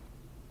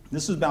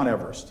 This is Mount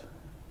Everest.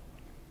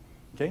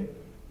 Okay?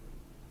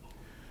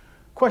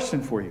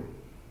 Question for you.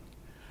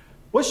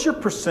 What's your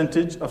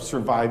percentage of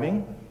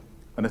surviving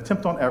an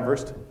attempt on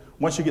Everest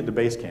once you get to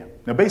base camp?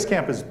 Now base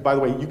camp is, by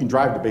the way, you can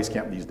drive to base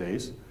camp these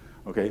days.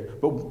 Okay?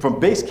 But from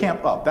base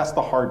camp up, that's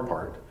the hard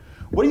part.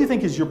 What do you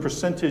think is your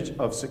percentage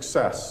of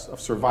success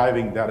of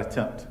surviving that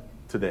attempt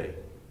today?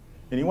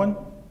 Anyone?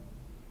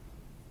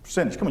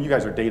 Percentage. Come on, you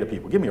guys are data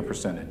people. Give me a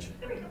percentage.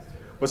 3.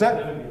 What's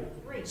that?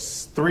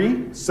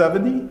 3?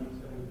 70?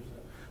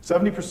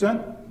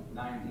 70%?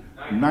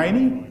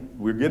 90?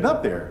 We're getting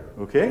up there,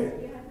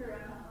 okay?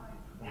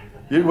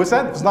 What's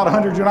that? If it's not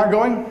 100, you're not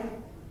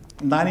going?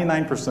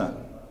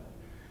 99%.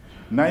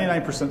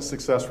 99%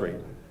 success rate.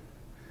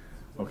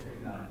 Okay.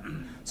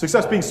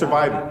 Success being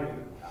surviving.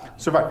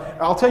 Survive.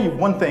 I'll tell you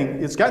one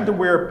thing, it's gotten to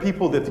where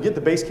people that to get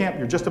to base camp,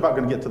 you're just about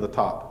going to get to the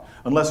top.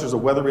 Unless there's a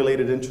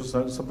weather-related interest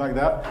or something like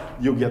that,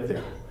 you'll get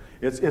there.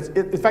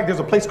 In fact, there's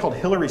a place called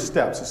Hillary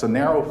Steps. It's a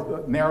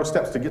narrow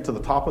steps to get to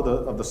the top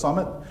of the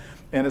summit.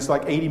 And it's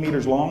like 80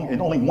 meters long, and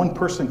only one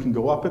person can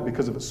go up it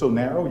because it's so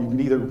narrow. You can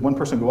either one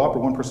person go up or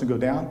one person go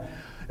down.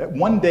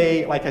 One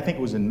day, like I think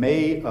it was in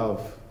May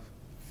of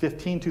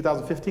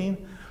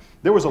 2015,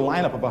 there was a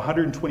lineup of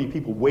 120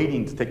 people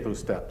waiting to take those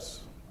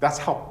steps. That's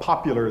how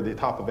popular the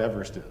top of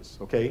Everest is,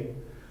 okay?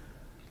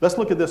 Let's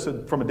look at this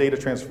from a data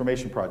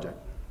transformation project.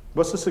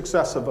 What's the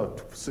success of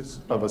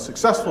a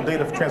successful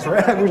data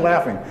transformation? We're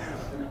laughing.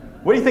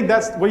 What do you think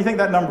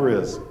that number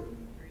is?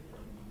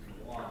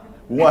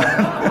 1.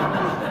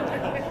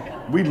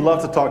 We'd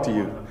love to talk to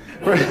you.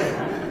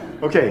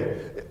 Okay,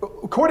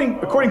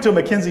 according to a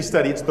McKinsey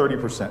study, it's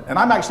 30%. And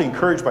I'm actually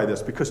encouraged by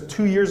this because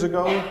 2 years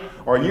ago,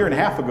 or a year and a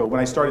half ago, when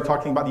I started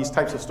talking about these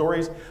types of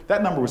stories,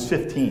 that number was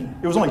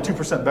 15. It was only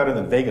 2% better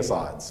than Vegas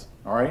odds,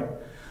 all right?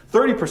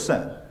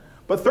 30%.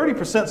 But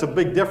 30% is a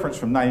big difference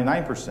from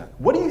 99%.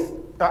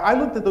 I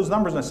looked at those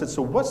numbers and I said,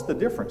 so what's the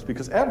difference?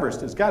 Because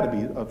Everest has got to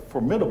be a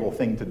formidable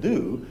thing to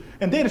do.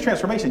 And data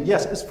transformation,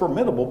 yes, it's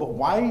formidable, but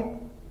why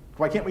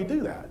can't we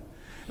do that?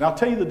 And I'll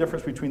tell you the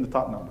difference between the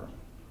top number.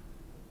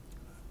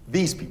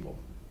 These people,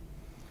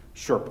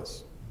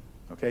 Sherpas,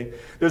 okay?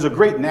 There's a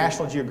great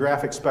National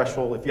Geographic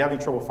special. If you have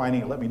any trouble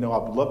finding it, let me know.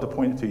 I'd love to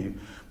point it to you.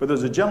 But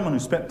there's a gentleman who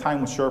spent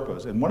time with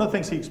Sherpas, and one of the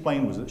things he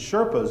explained was that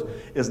Sherpas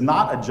is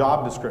not a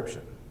job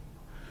description.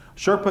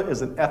 Sherpa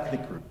is an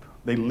ethnic group.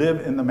 They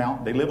live in the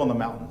mountain. They live on the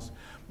mountains.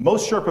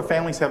 Most Sherpa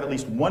families have at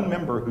least one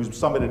member who's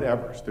summited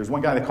Everest. There's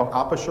one guy they call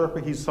Appa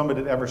Sherpa. He's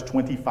summited Everest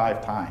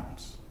 25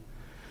 times.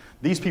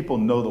 These people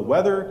know the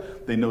weather,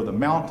 they know the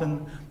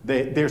mountain,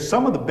 they're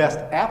some of the best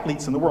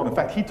athletes in the world. In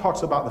fact, he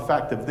talks about the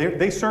fact that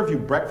they serve you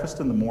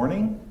breakfast in the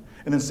morning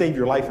and then save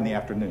your life in the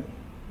afternoon.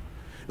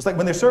 It's like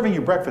when they're serving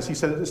you breakfast, he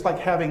said, it's like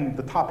having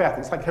the top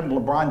athlete, it's like having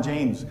LeBron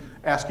James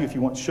ask you if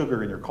you want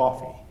sugar in your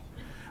coffee.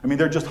 I mean,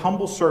 they're just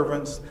humble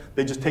servants.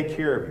 They just take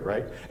care of you,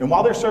 right? And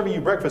while they're serving you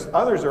breakfast,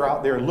 others are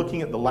out there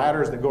looking at the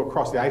ladders that go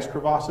across the ice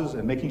crevasses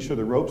and making sure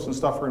the ropes and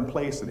stuff are in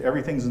place and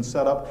everything's in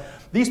setup.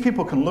 These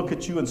people can look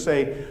at you and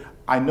say,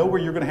 I know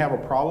where you're going to have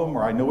a problem,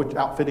 or I know what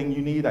outfitting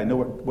you need. I know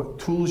what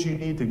tools you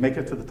need to make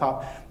it to the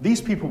top. These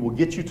people will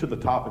get you to the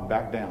top and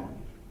back down,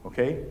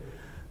 okay?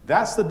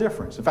 That's the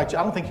difference. In fact,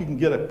 I don't think you can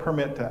get a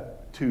permit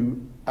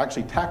to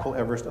actually tackle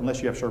Everest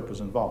unless you have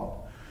Sherpas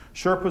involved.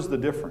 Sherpa's the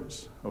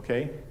difference,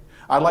 okay?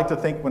 I like to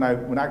think when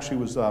I actually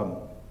was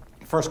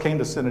first came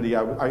to Syniti,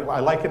 I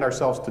liken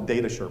ourselves to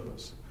data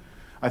Sherpas.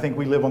 I think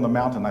we live on the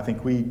mountain. I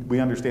think we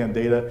understand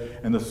data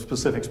and the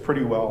specifics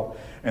pretty well,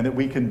 and that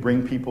we can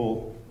bring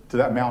people to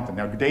that mountain.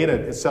 Now, data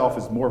itself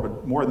is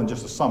more than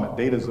just a summit.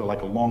 Data is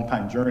like a long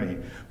time journey,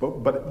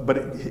 but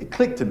it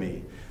clicked to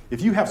me.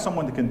 If you have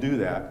someone that can do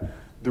that,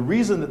 the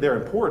reason that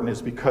they're important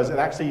is because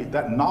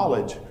that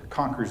knowledge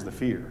conquers the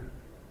fear.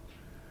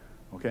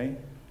 Okay.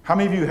 How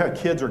many of you have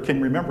kids or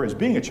can remember as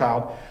being a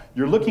child,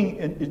 you're looking,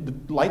 and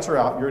the lights are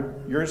out,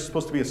 you're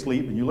supposed to be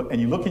asleep, and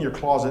you look in your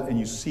closet and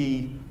you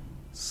see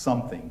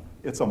something.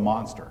 It's a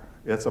monster.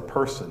 It's a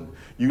person.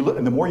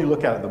 And the more you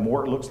look at it, the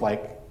more it looks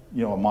like,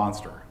 a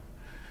monster.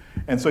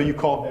 And so you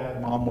call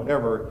dad, mom,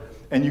 whatever,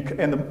 and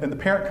the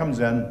parent comes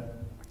in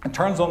and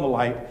turns on the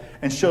light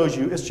and shows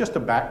you it's just a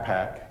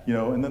backpack,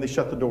 and then they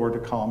shut the door to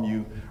calm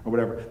you or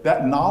whatever.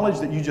 That knowledge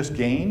that you just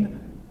gained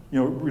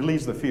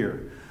relieves the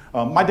fear.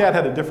 My dad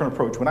had a different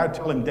approach. When I would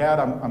tell him, Dad,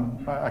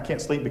 I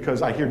can't sleep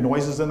because I hear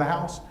noises in the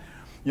house,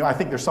 I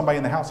think there's somebody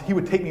in the house, he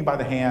would take me by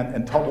the hand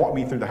and walk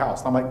me through the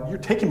house. And I'm like, you're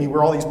taking me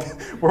where all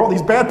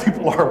these bad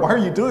people are. Why are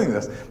you doing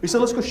this? He said,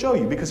 let's go show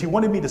you, because he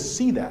wanted me to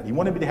see that. He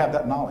wanted me to have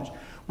that knowledge.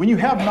 When you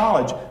have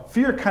knowledge,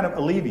 fear kind of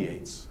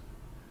alleviates.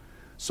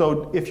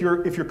 So if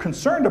you're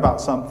concerned about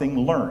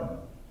something, learn.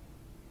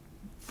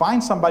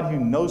 Find somebody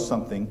who knows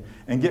something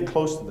and get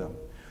close to them.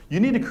 You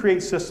need to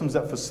create systems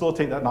that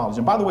facilitate that knowledge.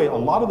 And by the way, a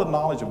lot of the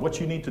knowledge of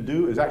what you need to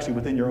do is actually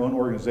within your own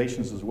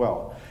organizations as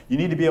well. You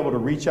need to be able to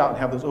reach out and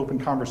have those open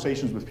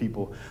conversations with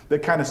people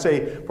that kind of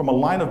say, from a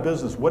line of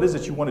business, what is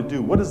it you want to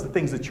do? What is the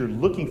things that you're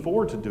looking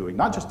forward to doing?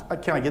 Not just,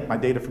 can I get my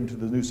data from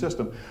the new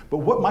system, but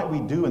what might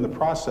we do in the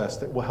process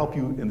that will help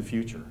you in the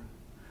future?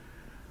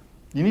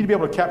 You need to be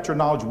able to capture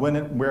knowledge when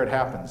and where it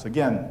happens.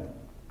 Again,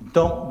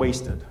 don't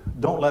waste it.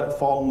 Don't let it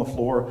fall on the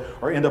floor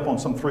or end up on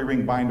some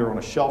 3-ring binder on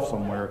a shelf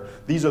somewhere.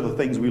 These are the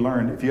things we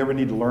learned. If you ever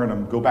need to learn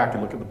them, go back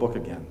and look at the book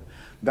again.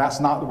 That's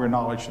not where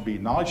knowledge should be.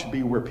 Knowledge should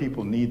be where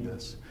people need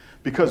this.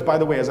 Because, by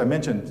the way, as I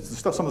mentioned,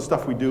 some of the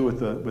stuff we do with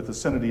the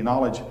Syniti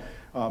knowledge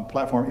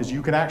platform is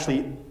you can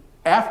actually,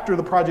 after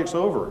the project's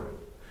over,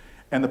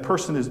 and the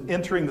person is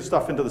entering the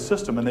stuff into the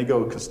system and they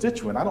go,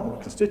 constituent, I don't know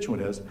what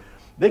constituent is,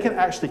 they can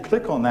actually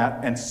click on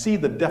that and see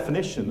the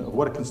definition of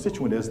what a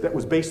constituent is that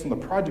was based on the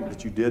project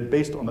that you did,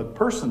 based on the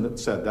person that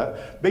said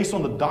that, based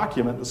on the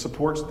document that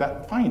supports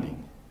that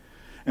finding.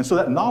 And so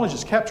that knowledge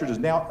is captured, is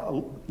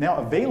now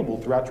available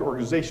throughout your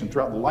organization,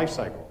 throughout the life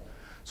cycle.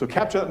 So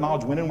capture that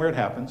knowledge when and where it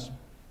happens,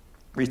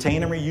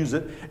 retain and reuse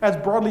it as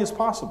broadly as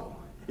possible.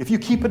 If you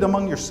keep it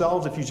among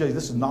yourselves, if you say,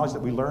 this is knowledge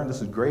that we learned,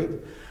 this is great,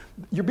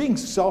 you're being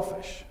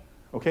selfish,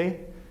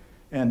 okay?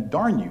 And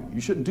darn you, you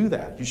shouldn't do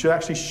that. You should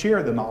actually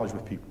share the knowledge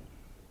with people.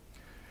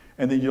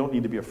 And then you don't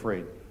need to be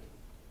afraid.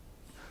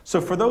 So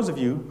for those of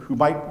you who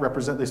might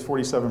represent this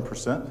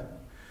 47%,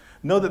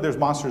 know that there's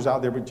monsters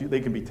out there, but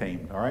they can be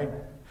tamed, all right?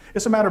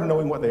 It's a matter of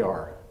knowing what they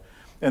are.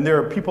 And there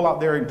are people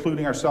out there,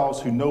 including ourselves,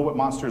 who know what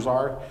monsters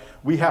are.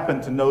 We happen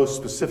to know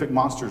specific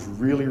monsters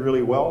really,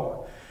 really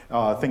well.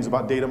 Things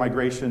about data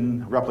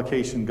migration,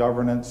 replication,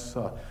 governance,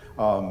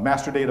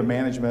 master data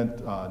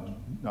management,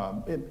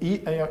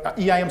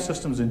 EIM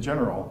systems in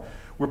general.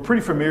 We're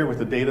pretty familiar with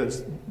the data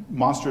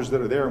monsters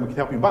that are there, and we can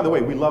help you. By the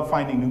way, we love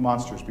finding new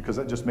monsters because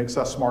that just makes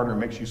us smarter and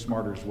makes you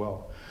smarter as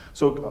well.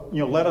 So,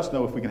 let us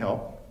know if we can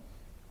help.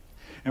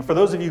 And for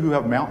those of you who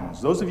have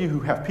mountains, those of you who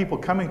have people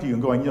coming to you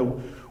and going,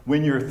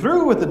 when you're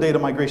through with the data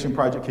migration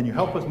project, can you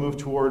help us move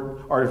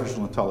toward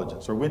artificial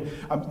intelligence? Or when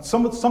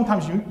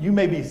sometimes you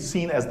may be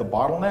seen as the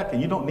bottleneck,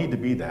 and you don't need to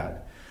be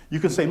that. You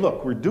can say,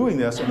 look, we're doing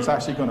this, and it's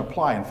actually going to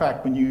apply. In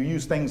fact, when you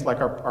use things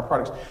like our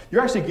products,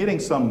 you're actually getting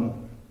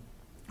some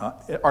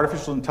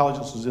artificial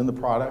intelligence is in the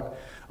product.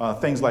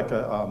 Things like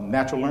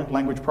natural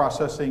language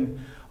processing,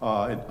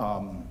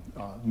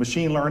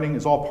 machine learning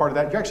is all part of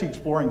that. You're actually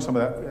exploring some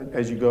of that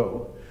as you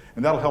go.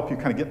 And that'll help you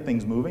kind of get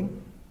things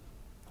moving.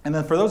 And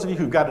then for those of you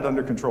who've got it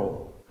under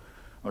control,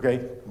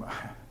 okay,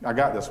 I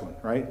got this one,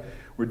 right?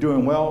 We're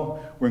doing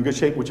well, we're in good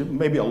shape, which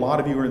maybe a lot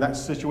of you are in that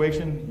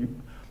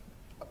situation.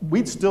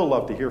 We'd still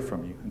love to hear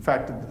from you. In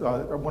fact,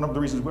 one of the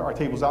reasons our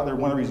table's out there,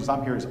 one of the reasons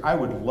I'm here is I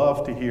would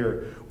love to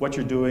hear what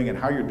you're doing and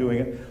how you're doing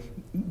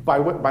it.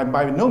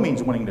 By no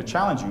means wanting to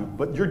challenge you,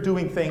 but you're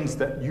doing things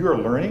that you're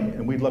learning,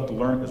 and we'd love to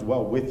learn as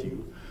well with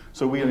you.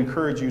 So we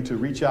encourage you to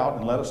reach out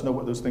and let us know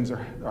what those things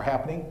are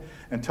happening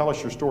and tell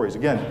us your stories.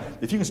 Again,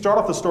 if you can start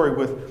off the story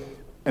with,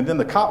 and then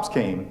the cops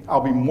came, I'll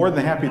be more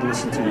than happy to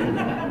listen to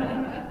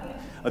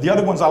you. The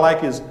other ones I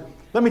like is,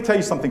 let me tell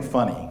you something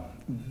funny.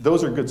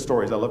 Those are good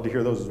stories. I love to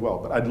hear those as well.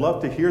 But I'd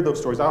love to hear those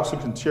stories. I also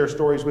can share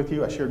stories with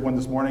you. I shared one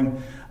this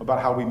morning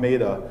about how we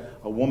made a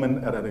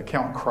woman at an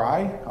account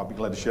cry. I'll be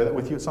glad to share that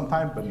with you at some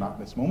time, but not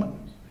this moment.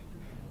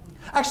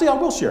 Actually, I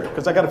will share it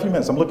because I got a few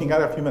minutes. I'm looking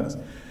at it a few minutes.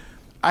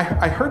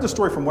 I heard the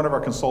story from one of our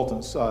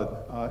consultants,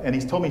 and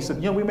he's told me, he said,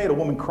 we made a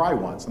woman cry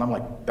once. And I'm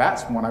like,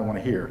 that's one I want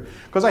to hear.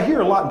 Because I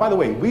hear a lot, and by the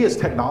way, we as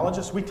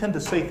technologists, we tend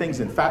to say things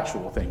in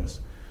factual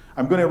things.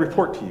 I'm going to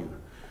report to you.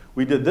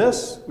 We did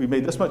this, we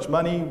made this much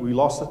money, we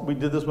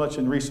did this much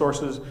in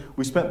resources,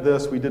 we spent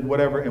this, we did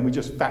whatever, and we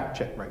just fact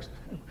check, right?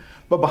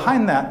 But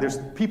behind that, there's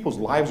people's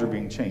lives are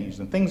being changed,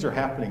 and things are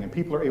happening, and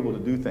people are able to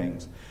do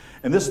things.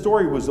 And this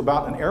story was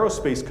about an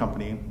aerospace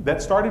company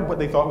that started what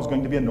they thought was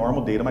going to be a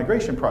normal data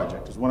migration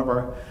project. It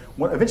was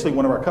eventually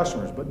one of our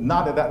customers, but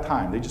not at that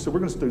time. They just said, we're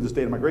going to do this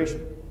data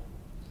migration.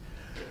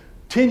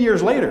 10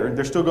 years later,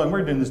 they're still going,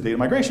 we're doing this data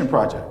migration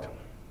project.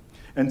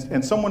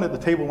 And someone at the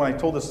table, when I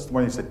told this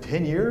morning, they said,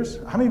 10 years?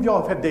 How many of y'all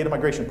have had data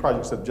migration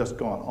projects that have just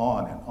gone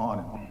on and on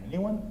and on?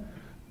 Anyone?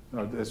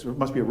 No, this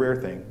must be a rare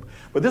thing.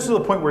 But this was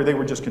a point where they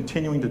were just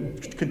continuing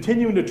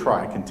to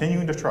try.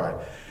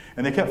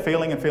 And they kept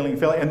failing and failing and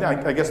failing. And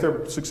I guess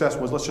their success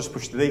was, let's just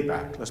push the date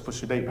back. Let's push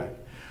the date back.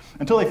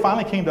 Until they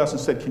finally came to us and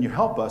said, can you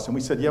help us? And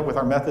we said, yeah, with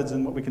our methods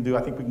and what we can do,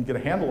 I think we can get a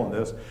handle on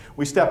this.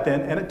 We stepped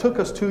in, and it took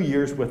us 2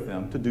 years with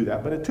them to do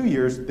that. But at 2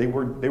 years, they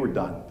were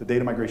done. The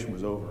data migration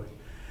was over.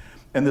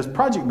 And this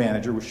project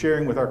manager was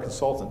sharing with our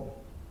consultant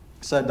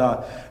said,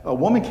 a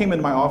woman came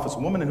into my office, a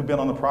woman who'd been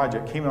on the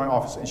project came into my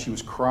office and she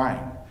was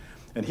crying.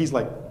 And he's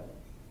like,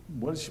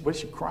 what is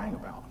she crying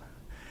about?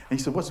 And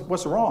he said,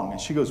 what's wrong?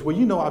 And she goes, well,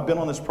 you know, I've been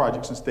on this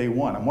project since day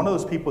one. I'm one of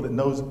those people that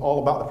knows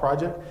all about the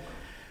project.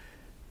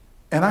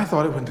 And I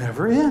thought it would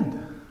never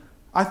end.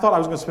 I thought I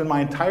was going to spend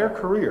my entire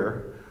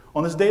career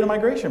on this data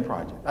migration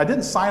project. I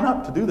didn't sign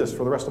up to do this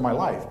for the rest of my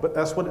life, but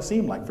that's what it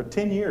seemed like. For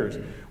 10 years,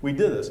 we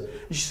did this.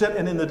 And she said,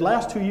 and in the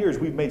last 2 years,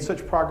 we've made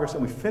such progress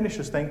and we finished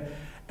this thing,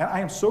 and I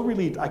am so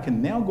relieved I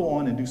can now go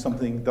on and do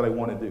something that I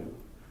want to do.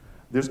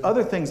 There's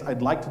other things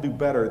I'd like to do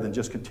better than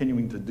just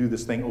continuing to do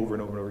this thing over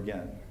and over and over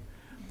again.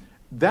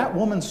 That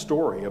woman's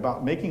story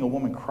about making a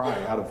woman cry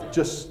out of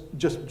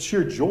just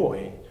sheer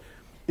joy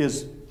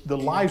is the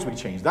lives we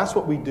change. That's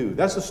what we do.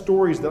 That's the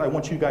stories that I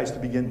want you guys to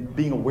begin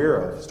being aware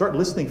of. Start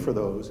listening for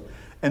those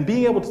and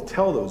being able to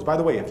tell those. By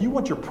the way, if you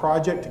want your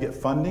project to get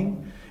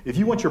funding, if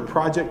you want your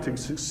project to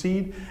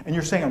succeed, and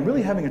you're saying, I'm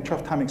really having a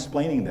tough time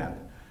explaining that,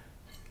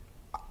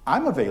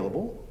 I'm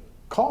available.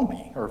 Call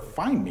me or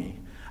find me.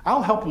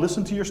 I'll help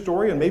listen to your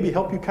story and maybe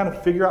help you kind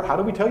of figure out how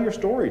do we tell your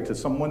story to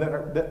someone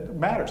that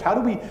matters? How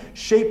do we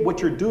shape what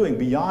you're doing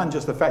beyond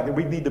just the fact that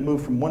we need to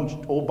move from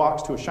one old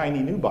box to a shiny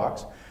new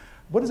box?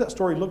 What does that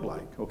story look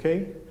like,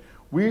 okay?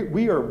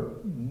 We are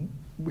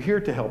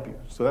here to help you,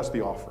 so that's the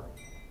offer.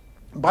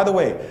 By the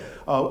way,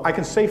 I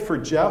can say for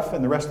Jeff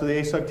and the rest of the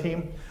ASUG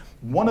team,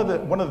 one of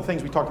the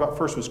things we talked about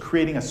first was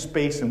creating a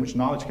space in which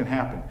knowledge can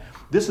happen.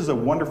 This is a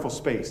wonderful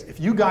space. If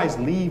you guys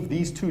leave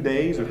these 2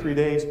 days or 3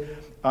 days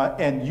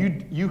and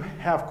you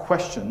have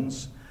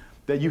questions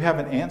that you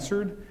haven't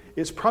answered,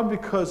 it's probably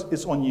because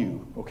it's on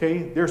you,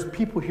 okay? There's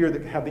people here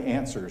that have the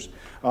answers.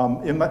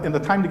 In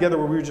the time together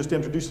where we were just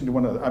introducing to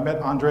one another, I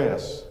met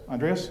Andreas.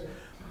 Andreas?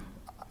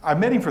 I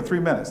met him for 3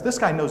 minutes. This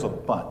guy knows a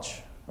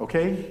bunch,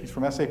 okay? He's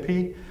from SAP.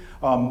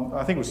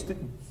 I think it was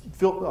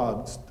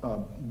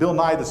Bill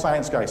Nye, the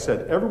science guy,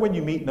 said, everyone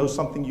you meet knows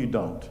something you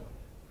don't.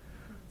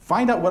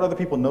 Find out what other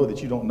people know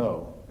that you don't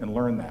know and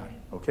learn that,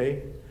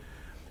 okay?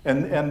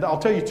 And I'll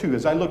tell you too,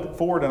 as I looked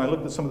forward and I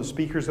looked at some of the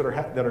speakers that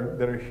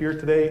are here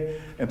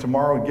today and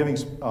tomorrow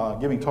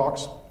giving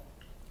talks,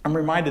 I'm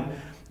reminded,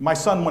 my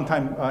son one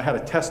time had a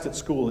test at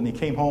school and he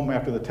came home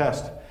after the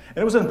test. And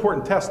it was an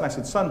important test and I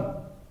said, son,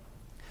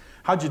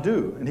 how'd you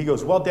do? And he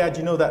goes, well, Dad,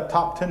 you know that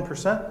top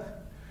 10%?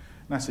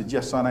 And I said,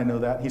 yes, son, I know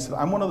that. He said,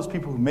 I'm one of those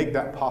people who make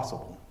that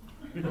possible.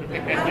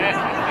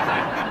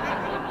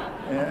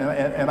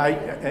 and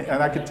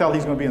I could tell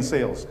he's going to be in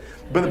sales.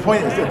 But the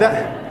point is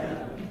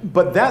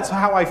but that's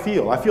how I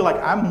feel. I feel like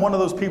I'm one of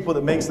those people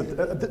that makes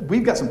it.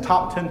 We've got some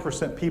top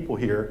 10% people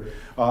here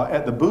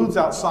at the booths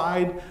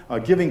outside,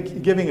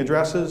 giving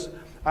addresses.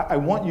 I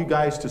want you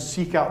guys to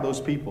seek out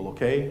those people,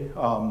 okay?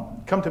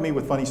 Come to me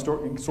with funny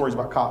stories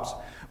about cops,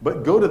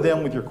 but go to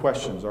them with your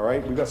questions, all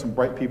right? We've got some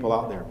bright people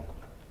out there,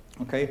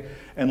 okay?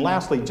 And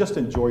lastly, just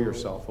enjoy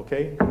yourself,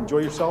 okay? Enjoy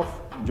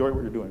yourself. Enjoy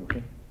what you're doing,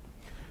 okay?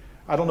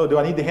 I don't know, do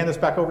I need to hand this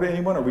back over to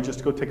anyone, or we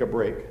just go take a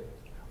break?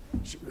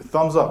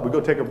 Thumbs up, we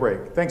go take a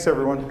break. Thanks,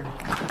 everyone.